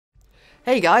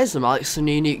Hey guys, I'm Alex from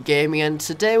New Nuke Gaming, and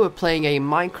today we're playing a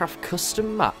Minecraft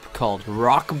custom map called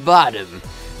Rock Bottom.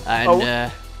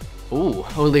 And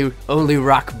only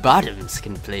rock bottoms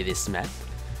can play this map.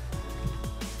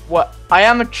 What? I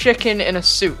am a chicken in a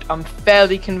suit. I'm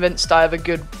fairly convinced I have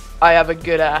a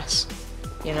good ass.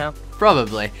 You know.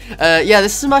 Probably. Yeah,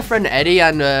 this is my friend Eddie,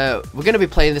 and we're gonna be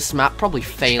playing this map, probably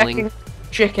failing.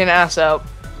 Chicken ass out.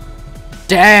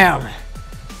 Damn!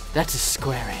 That's a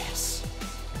square ass.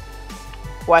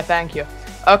 Why, thank you.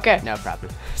 Okay. No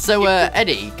problem. So,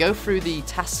 Eddie, go through the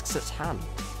tasks at hand.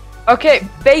 Okay,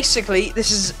 basically, this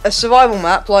is a survival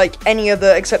map like any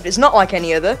other, except it's not like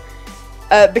any other,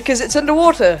 because it's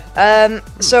underwater.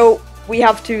 So we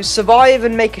have to survive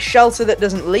and make a shelter that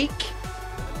doesn't leak.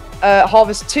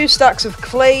 Harvest 2 stacks of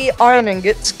clay, iron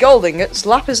ingots, gold ingots,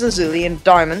 lapis lazuli, and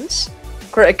diamonds.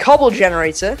 Create a cobble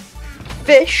generator.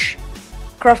 Fish.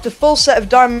 Craft a full set of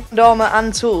diamond armor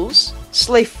and tools.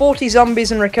 Slay 40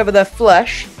 zombies and recover their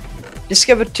flesh.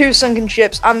 Discover 2 sunken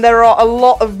ships, and there are a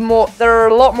lot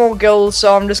more goals,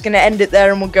 so I'm just going to end it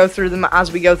there and we'll go through them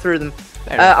as we go through them.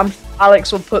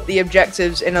 Alex will put the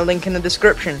objectives in a link in the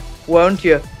description, won't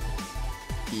you?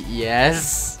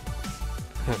 Yes.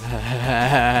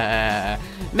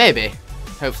 Maybe.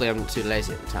 Hopefully I'm not too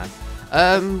lazy at the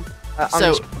time.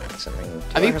 So,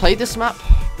 have you played this map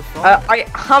before? I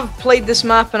have played this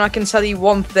map, and I can tell you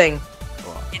one thing.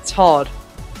 What? It's hard.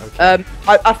 Okay.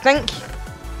 I think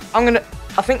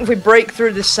if we break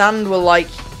through the sand, we'll like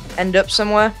end up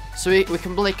somewhere. So we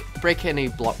can break any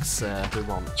blocks we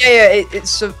want. Yeah,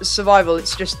 it's survival.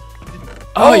 It's just.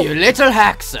 Oh, you little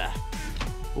hacker!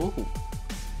 Ooh.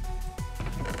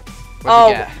 What'd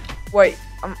you get? Wait.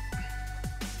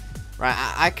 Right,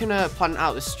 I can plant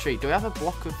out this tree. Do we have a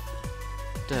block of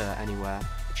dirt anywhere?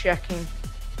 Checking.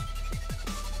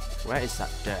 Where is that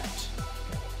dirt?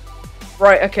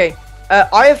 Right. Okay.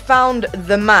 I have found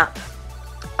the map.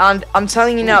 And I'm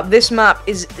telling you now, this map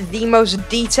is the most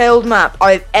detailed map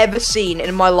I've ever seen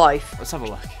in my life. Let's have a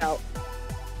look.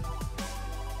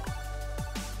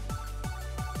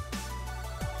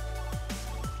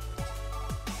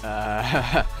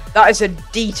 That is a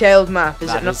detailed map,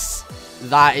 is it not?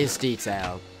 That is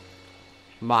detailed.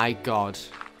 My God.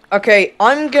 Okay,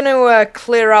 I'm gonna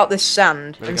clear out this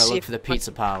sand We're gonna go look for the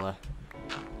pizza parlor.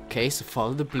 Okay, so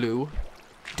follow the blue.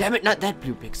 Damn it, not that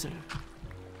blue pixel.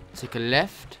 Take a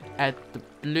left at the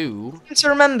blue. To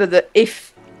remember that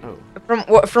if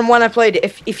from when I played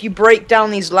it, if you break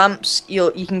down these lamps,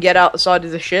 you can get out the side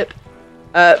of the ship.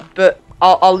 But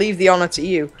I'll leave the honor to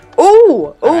you.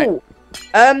 Ooh, ooh.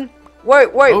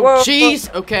 Right. Wait. Oh, jeez.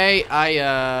 Okay,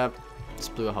 I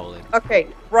just blew a hole in. Okay,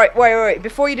 right. Wait.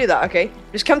 Before you do that, okay,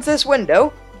 just come to this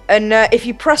window, and if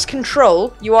you press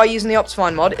Control, you are using the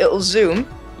Optifine mod. It'll zoom.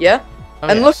 Yeah. Oh,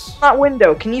 and yes. look at that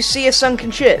window. Can you see a sunken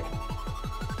ship?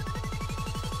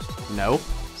 No.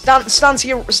 Stand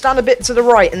a bit to the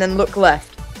right and then look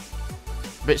left.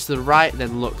 A bit to the right,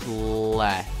 then look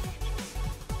left.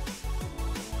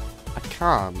 I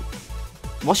can't.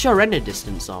 What's your render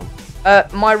distance on?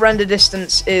 My render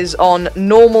distance is on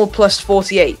normal plus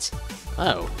 48.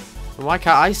 Oh. Well, why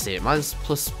can't I see it? Mine's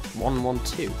plus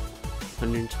 112.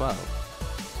 112.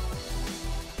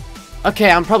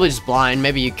 Okay, I'm probably just blind.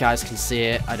 Maybe you guys can see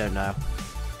it. I don't know.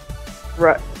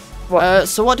 Right. What?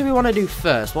 So what do we want to do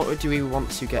first? What do we want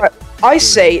to get? Right. I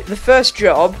say the first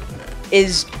job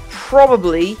is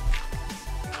probably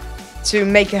to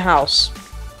make a house.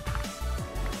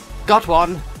 Got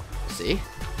one. See?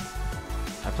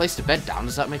 I placed a bed down.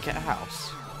 Does that make it a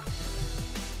house?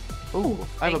 Ooh,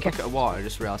 I have a bucket of water. I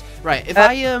just realized. Right, if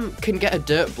I can get a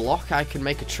dirt block, I can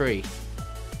make a tree.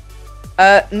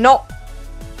 Not.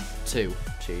 2.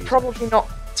 Jeez. Probably not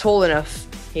tall enough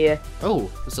here. Oh,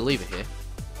 there's a lever here.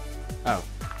 Oh,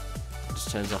 it just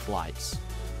turns off lights.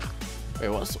 Wait,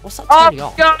 what's that turning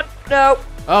off? Oh God, no.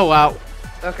 Oh wow.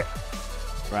 Okay.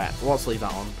 Right, let's leave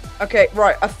that on. Okay,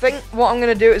 right. I think what I'm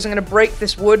gonna do is I'm gonna break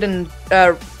this wood and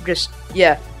because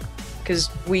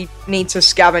we need to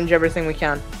scavenge everything we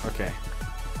can. Okay.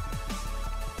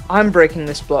 I'm breaking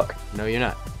this block. No, you're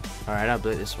not. All right, I'll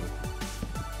break this one.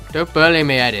 Don't bully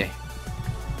me, Eddie.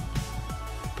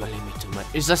 Bully me too much.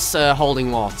 Is this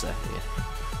holding water here?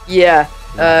 Yeah.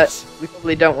 Nice. We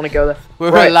probably don't want to go there.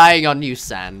 We're relying on you,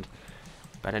 sand.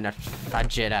 Better not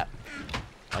fudge it up.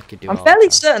 Like you do. I'm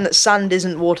fairly certain that sand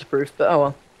isn't waterproof, but oh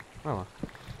well. Oh well.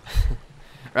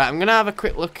 Right, I'm gonna have a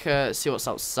quick look, see what's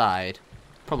outside.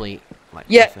 Probably like.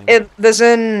 Yeah, I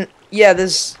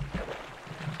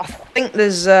think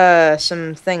there's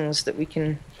some things that we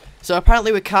can. So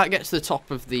apparently we can't get to the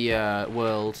top of the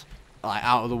world, like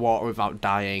out of the water without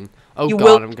dying. Oh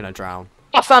God, I'm gonna drown.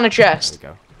 I found a chest.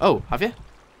 There we go. Oh, have you?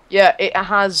 Yeah, it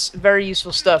has very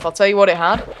useful stuff. I'll tell you what it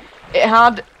had. It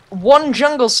had 1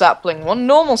 jungle sapling, 1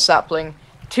 normal sapling,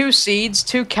 2 seeds,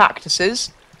 2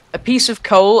 cactuses, a piece of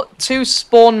coal, 2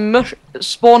 spawn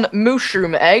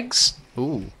mushroom eggs.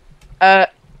 Ooh.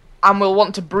 And we'll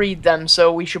want to breed them,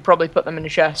 so we should probably put them in a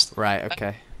chest. Right,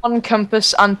 okay. 1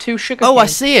 compass and 2 sugar Oh, I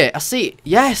canes. see it. I see it.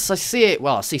 Yes, I see it.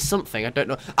 Well, I see something. I don't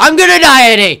know. I'm gonna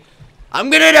die, Eddie! I'm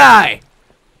gonna die!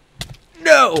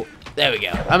 No! There we go.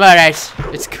 I'm alright.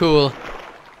 It's cool.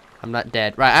 I'm not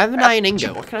dead. Right, I have an iron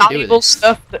ingot. What can I do with Valuable this?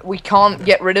 stuff that we can't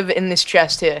get rid of in this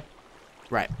chest here.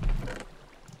 Right.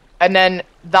 And then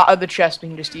that other chest we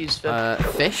can just use for...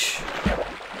 Fish?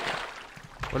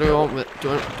 What do we want with...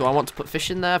 Do I want to put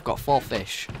fish in there? I've got 4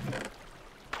 fish.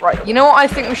 Right, you know what I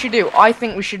think we should do? I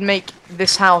think we should make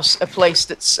this house a place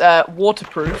that's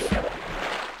waterproof.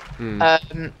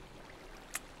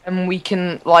 And we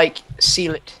can, like,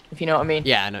 seal it, if you know what I mean.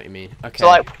 Yeah, I know what you mean. Okay. So,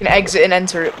 like, we can exit and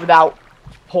enter it without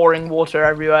pouring water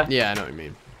everywhere. Yeah, I know what you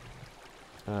mean.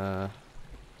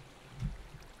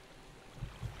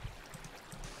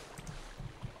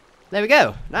 There we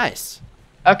go. Nice.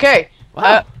 Okay.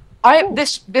 Wow.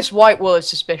 This white wool is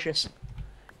suspicious.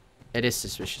 It is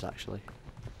suspicious, actually.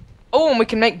 Oh, and we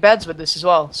can make beds with this as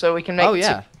well. So we can make... Oh,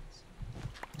 yeah.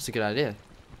 That's a good idea.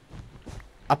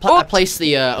 I placed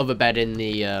the other bed in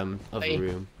the other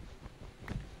room.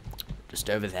 Just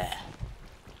over there.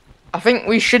 I think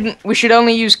we should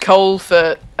only use coal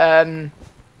for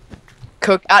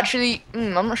cook. Actually,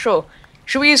 I'm not sure.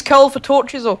 Should we use coal for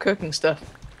torches or cooking stuff?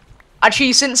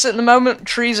 Actually, since at the moment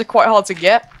trees are quite hard to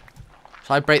get.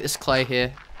 Shall I break this clay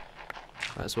here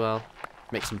as well?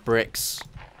 Make some bricks,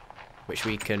 which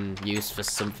we can use for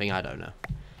something, I don't know.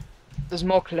 There's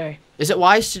more clay. Is it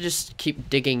wise to just keep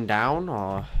digging down,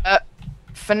 or?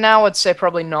 For now, I'd say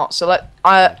probably not. So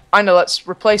I know. Let's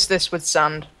replace this with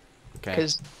sand. Okay.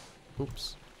 Because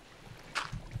Oops.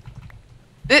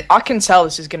 I can tell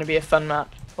this is going to be a fun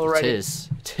map already. It is.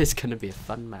 It is going to be a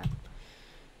fun map.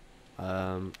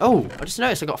 Oh, I just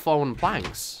noticed I got 4 wooden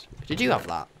planks. Did you have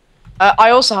that?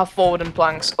 I also have 4 wooden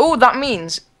planks. Oh, that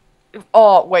means...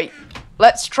 Oh, wait.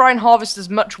 Let's try and harvest as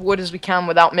much wood as we can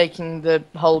without making the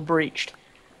hull breached.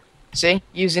 See?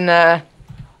 Using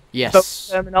Yes.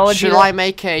 terminology. Should I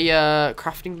make a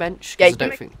crafting bench? Yeah, I you don't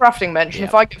make think. a crafting bench, and Yeah.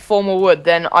 if I get 4 more wood,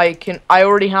 then I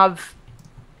already have...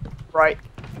 Right.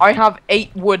 I have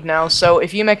 8 wood now, so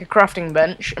if you make a crafting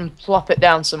bench and plop it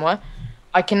down somewhere,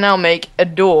 I can now make a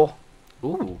door.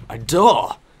 Ooh, a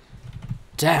door.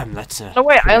 Damn, that's a. No,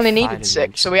 wait, I pretty only fine needed 6,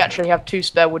 invention. so we actually have 2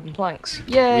 spare wooden planks.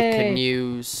 Yay! We can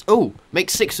use. Oh, make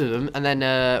 6 of them, and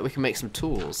then we can make some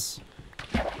tools.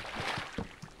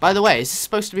 By the way, is this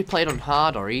supposed to be played on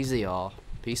hard or easy or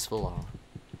peaceful or?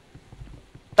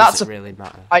 That's Does it really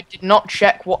matter? I did not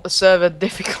check what the server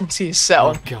difficulty is set Oh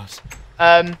on.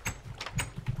 god.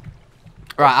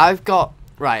 Right, I've got.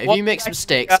 Right, if What you make some I-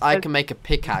 sticks, I can make a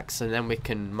pickaxe, and then we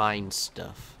can mine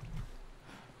stuff.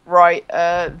 Right,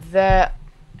 their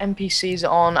NPCs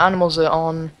are on, animals are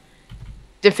on.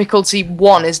 Difficulty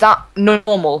 1, is that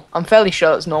normal? I'm fairly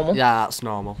sure it's normal. Yeah, that's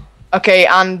normal. Okay,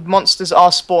 and monsters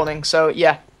are spawning, so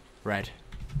yeah. Red.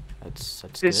 That's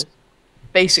It's good.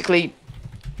 basically...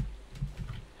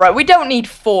 Right, we don't need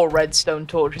 4 redstone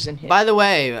torches in here. By the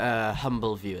way,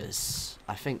 humble viewers,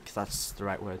 I think that's the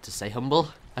right word to say, humble.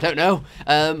 I don't know,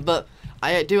 but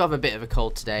I do have a bit of a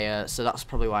cold today, so that's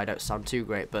probably why I don't sound too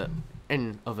great, but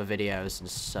in other videos and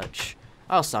such,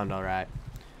 I'll sound alright.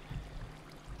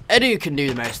 Eddie can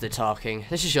do most of the talking.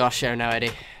 This is your show now,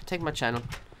 Eddie. Take my channel.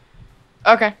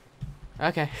 Okay.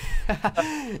 Okay.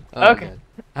 Okay. God.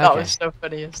 That Okay. was so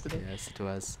funny yesterday. Yes, it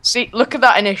was. See, look at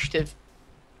that initiative.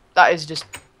 That is just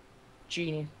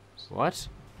genius. What?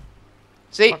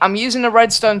 See, I'm using a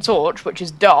redstone torch, which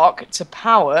is dark, to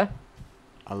power.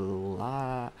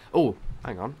 Oh,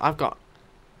 hang on. I've got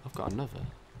another.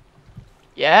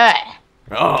 Yeah.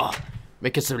 Oh,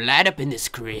 making some light up in this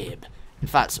crib. In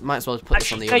fact, might as well put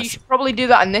this on Actually, the no, other you side. should probably do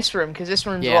that in this room, because this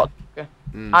room's a Yeah. lot darker.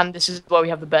 Mm. And this is where we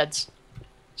have the beds.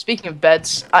 Speaking of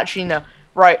beds, actually no.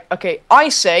 Right, okay, I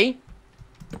say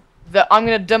that I'm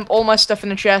going to dump all my stuff in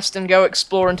the chest and go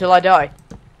explore until I die.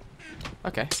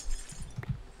 Okay.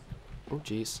 Oh,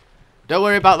 jeez. Don't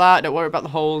worry about that. Don't worry about the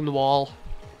hole in the wall.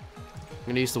 I'm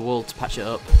going to use the wool to patch it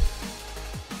up.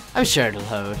 I'm sure it'll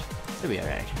hold. It'll be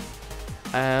alright.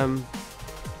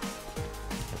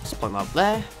 Let's point that up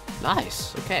there.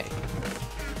 Nice. Okay.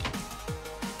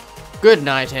 Good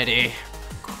night, Eddie.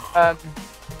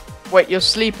 Wait, you're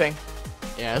sleeping?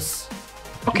 Yes.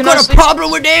 Oh, You can I got a sleep?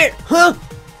 problem with it? Huh?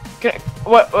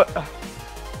 What?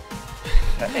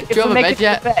 If Do you have we a make bed it to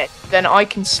yet? the bed, then I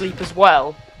can sleep as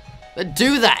well. Then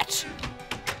do that.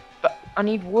 But I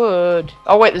need wood.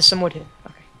 Oh wait, there's some wood here.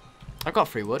 Okay. I've got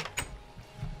 3 wood.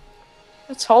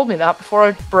 You told me that before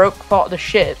I broke part of the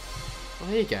ship. Well,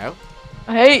 here you go.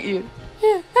 I hate you.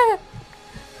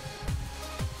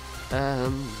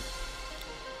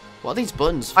 What are these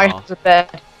buttons for? I have a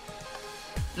bed.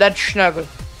 Let's snuggle.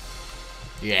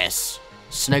 Yes,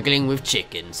 snuggling with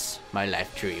chickens, my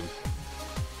life dream.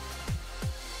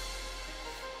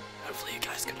 Hopefully you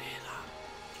guys can hear that.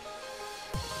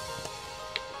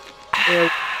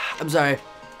 I'm sorry.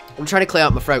 I'm trying to clear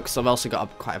out my throat because I've also got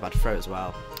quite a bad throat as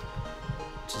well,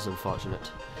 which is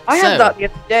unfortunate. I had that the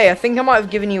other day. I think I might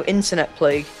have given you internet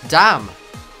plague. Damn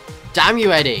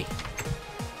you, Eddie.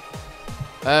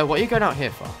 What are you going out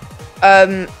here for?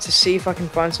 To see if I can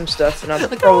find some stuff. And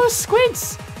Look at all those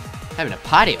squids! Having a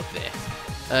party up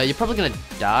there. You're probably gonna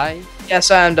die.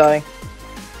 Yes, I am dying.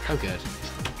 Oh good.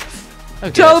 Oh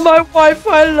good. Tell my wife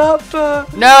I love her.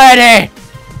 No, Eddie!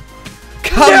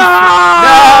 Come No!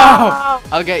 No!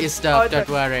 I'll get your stuff, don't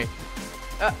worry.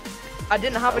 I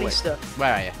didn't have any wait. stuff.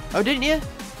 Where are you? Oh, didn't you?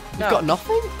 You've No. got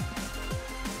nothing?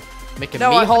 Making No,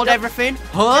 me I hold don't- everything?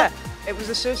 Huh? Yeah, it was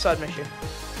a suicide mission.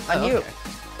 I Oh, knew okay. it.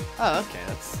 Oh, okay,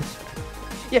 that's fair.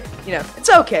 Yeah, you know, it's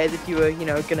okay that you were, you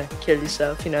know, gonna kill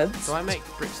yourself, you know. Do I make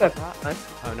bricks So like that? fine.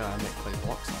 Oh no, I make clay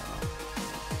blocks like that.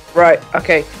 Right,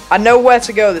 okay. I know where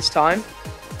to go this time.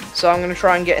 So I'm gonna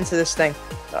try and get into this thing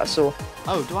that I saw.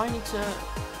 Oh, do I need to...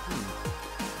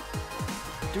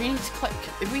 Do we need to click...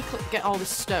 If we get all this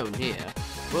stone here,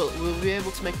 we'll be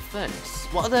able to make a furnace.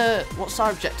 What's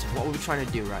our objective? What are we trying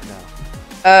to do right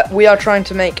now? We are trying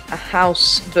to make a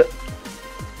house that...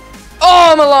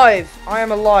 Oh, I'm alive! I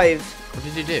am alive. What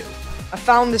did you do? I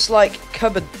found this, like,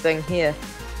 cupboard thing here.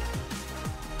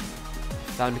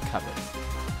 Found a cupboard.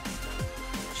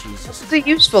 Jesus. It's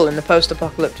useful in the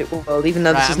post-apocalyptic world, even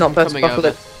though this is not I'm coming over.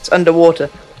 post-apocalyptic. It's underwater.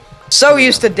 So Coming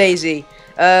used to Daisy.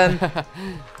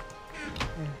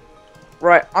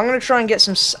 Right, I'm gonna try and get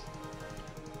some...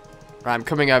 Right, I'm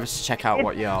coming over to check out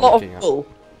what you're a lot looking of at. wool,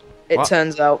 it What?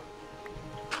 turns out.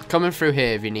 Coming through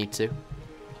here if you need to.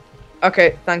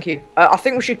 Okay, thank you. I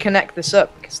think we should connect this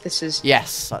up, because this is...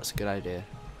 Yes, that's a good idea.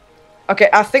 Okay,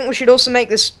 I think we should also make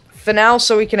this for now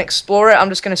so we can explore it. I'm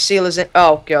just gonna seal us in...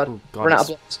 Oh, God. Oh, God, Run out of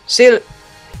it's- blocks. Seal it.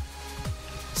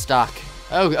 Stack.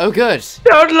 Oh, good.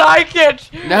 Don't like it!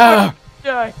 No!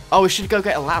 Die. Oh, we should go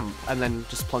get a lamp and then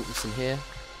just plonk this in here.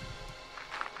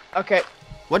 Okay,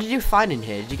 What did you find in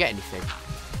here? Did you get anything?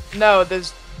 no,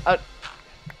 there's... Oh,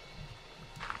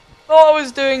 I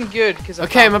was doing good, because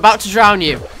Okay, I'm about to drown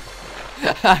you.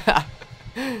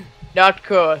 Not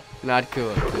cool. Not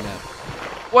cool. No.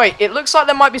 Wait, it looks like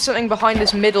there might be something behind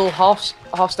this middle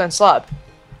half-stone slab.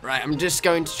 Right, I'm just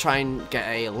going to try and get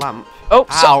a lamp. Oh,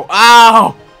 Ow!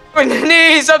 Ow! On the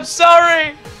knees, I'm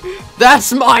sorry!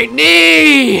 That's my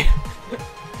knee!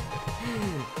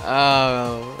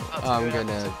 Oh, I'm good.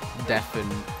 gonna deafen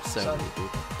so many people.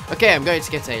 Okay, I'm going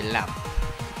to get a lamp.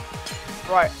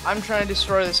 Right, I'm trying to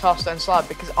destroy this half-stone slab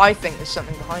because I think there's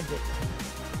something behind it.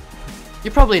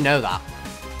 You probably know that.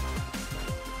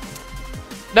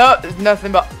 No, there's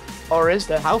nothing but... Or is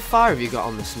there? How far have you got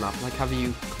on this map? Like, have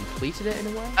you completed it in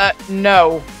a way?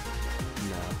 No.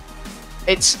 No.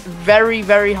 It's very,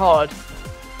 very hard.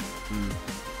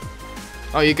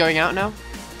 Oh, you're going out now?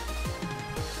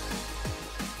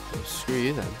 Oh, screw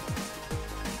you then.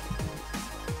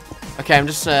 Okay, I'm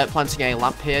just planting a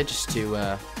lamp here just to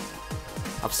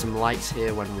have some lights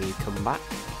here when we come back.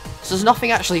 So there's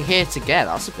nothing actually here to get.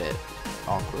 That's a bit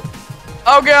awkward.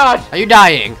 Oh, God! Are you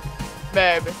dying?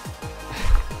 Maybe.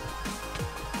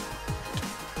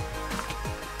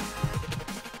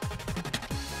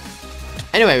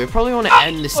 Anyway, we probably want to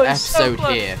end this Oh, it's so episode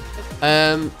close. here.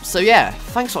 So yeah,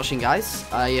 thanks for watching, guys.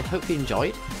 I hope you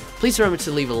enjoyed. Please remember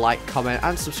to leave a like, comment,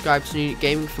 and subscribe to New Unit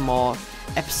Gaming for more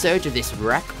episodes of this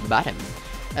wreck bottom.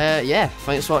 Yeah,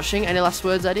 thanks for watching. Any last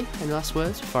words, Eddie? Any last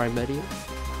words before I murder you?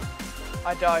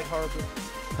 I died horribly.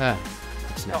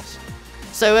 That's nice.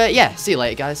 So yeah, see you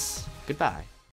later, guys. Goodbye.